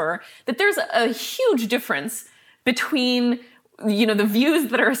world over, that there's a huge difference between, the views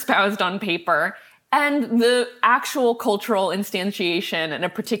that are espoused on paper and the actual cultural instantiation in a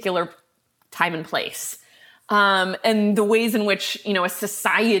particular time and place. And the ways in which, a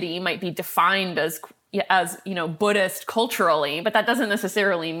society might be defined as Buddhist culturally, but that doesn't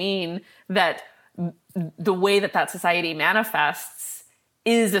necessarily mean that the way that society manifests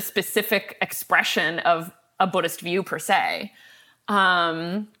is a specific expression of a Buddhist view per se.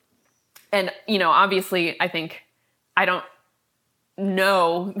 And, obviously, I think I don't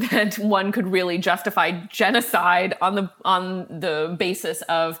know that one could really justify genocide on the basis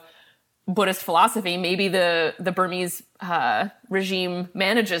of Buddhist philosophy. Maybe the Burmese regime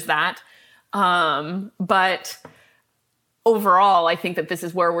manages that. But overall, I think that this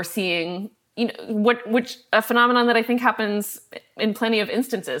is where we're seeing, which a phenomenon that I think happens in plenty of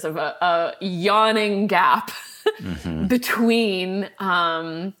instances of a yawning gap between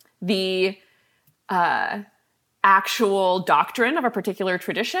the actual doctrine of a particular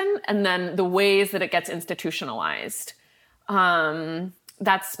tradition and then the ways that it gets institutionalized.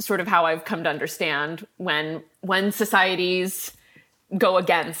 That's sort of how I've come to understand when societies go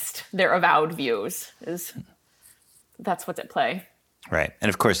against their avowed views. That's what's at play. Right. And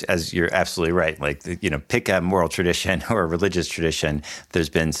of course, as you're absolutely right, pick a moral tradition or a religious tradition, there's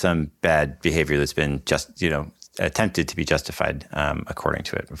been some bad behavior that's been attempted to be justified according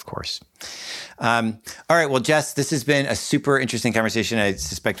to it, of course. All right. Well, Jess, this has been a super interesting conversation. I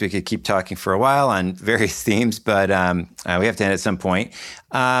suspect we could keep talking for a while on various themes, but we have to end at some point.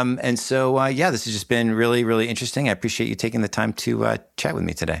 And so, this has just been really, really interesting. I appreciate you taking the time to chat with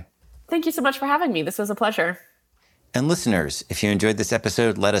me today. Thank you so much for having me. This was a pleasure. And listeners, if you enjoyed this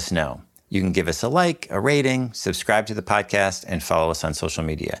episode, let us know. You can give us a like, a rating, subscribe to the podcast, and follow us on social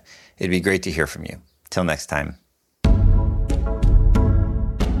media. It'd be great to hear from you. Till next time.